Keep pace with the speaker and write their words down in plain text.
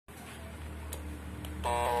Ito,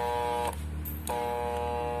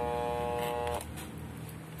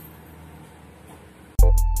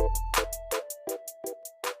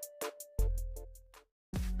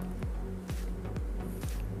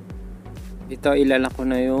 ilalak ko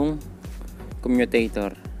na yung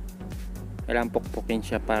commutator. Kailangan pukpukin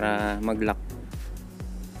siya para mag-lock.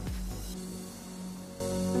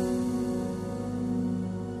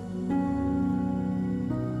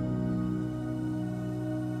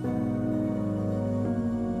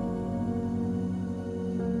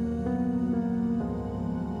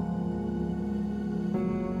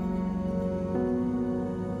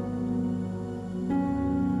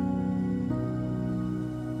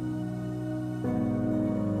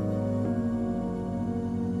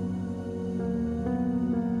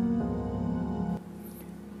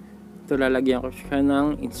 Ito, lalagyan ko siya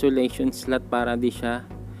ng insulation slot para di siya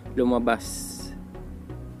lumabas.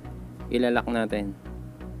 Ilalak natin.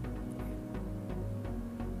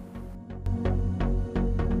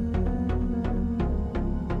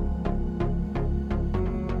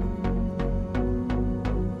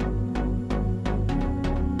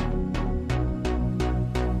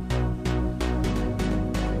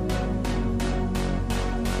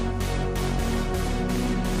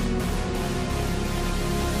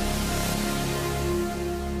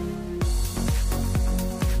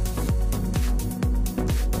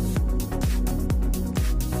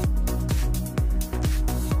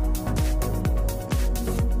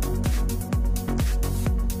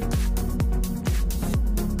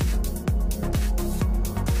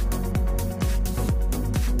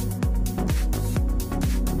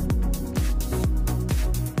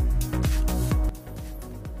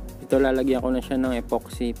 Ito, lalagyan ko na siya ng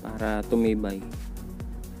epoxy para tumibay.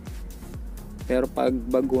 Pero pag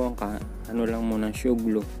baguhan ka, ano lang muna, shoe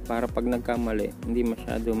glue, para pag nagkamali hindi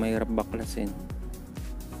masyado mahirap baklasin.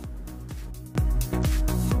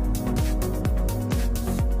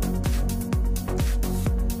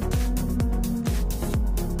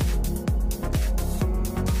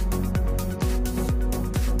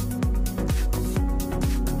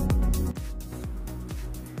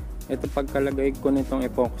 Ito, pagkalagay ko nitong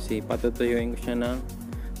epoxy, patutuyuin ko siya ng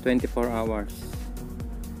 24 hours.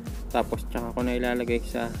 Tapos tsaka ko na ilalagay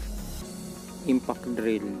sa impact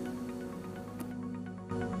drill.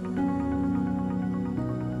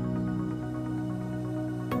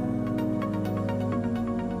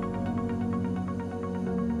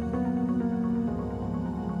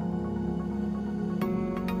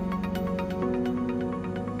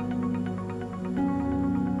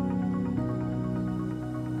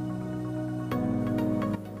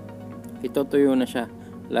 Itutuyo na siya.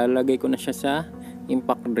 Lalagay ko na siya sa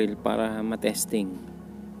impact drill para matesting.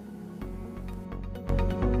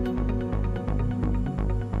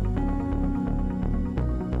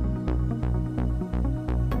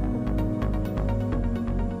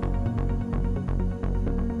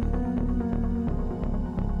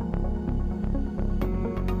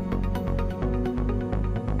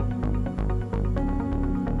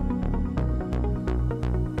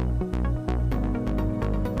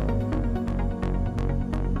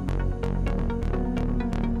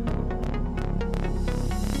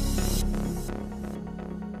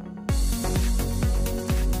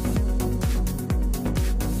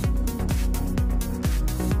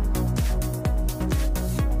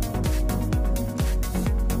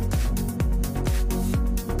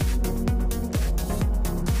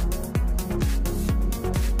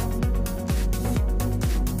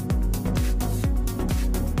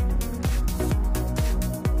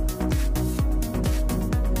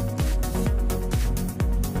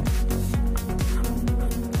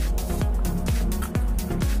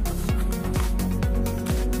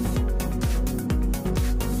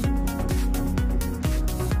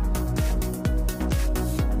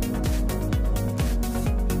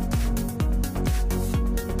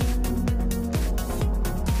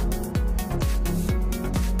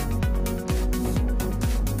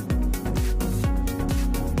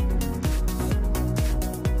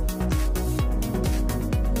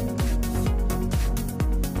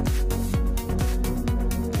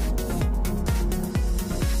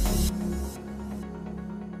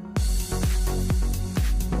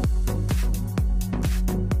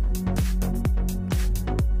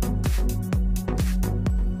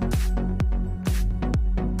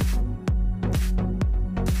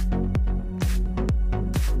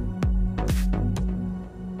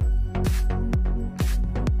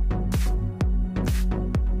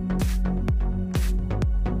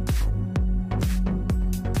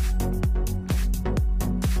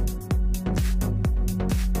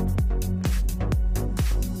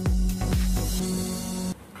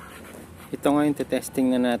 Ito ngayon, testing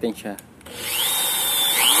na natin siya.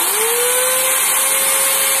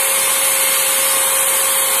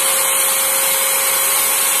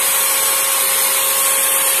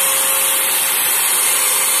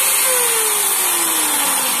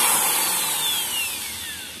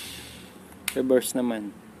 Reverse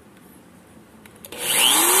naman.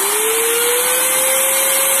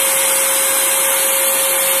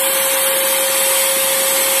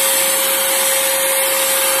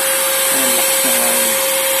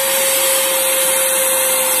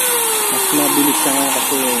 Mabilis siya nga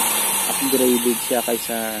kasi upgraded siya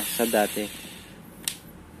kaysa sa dati.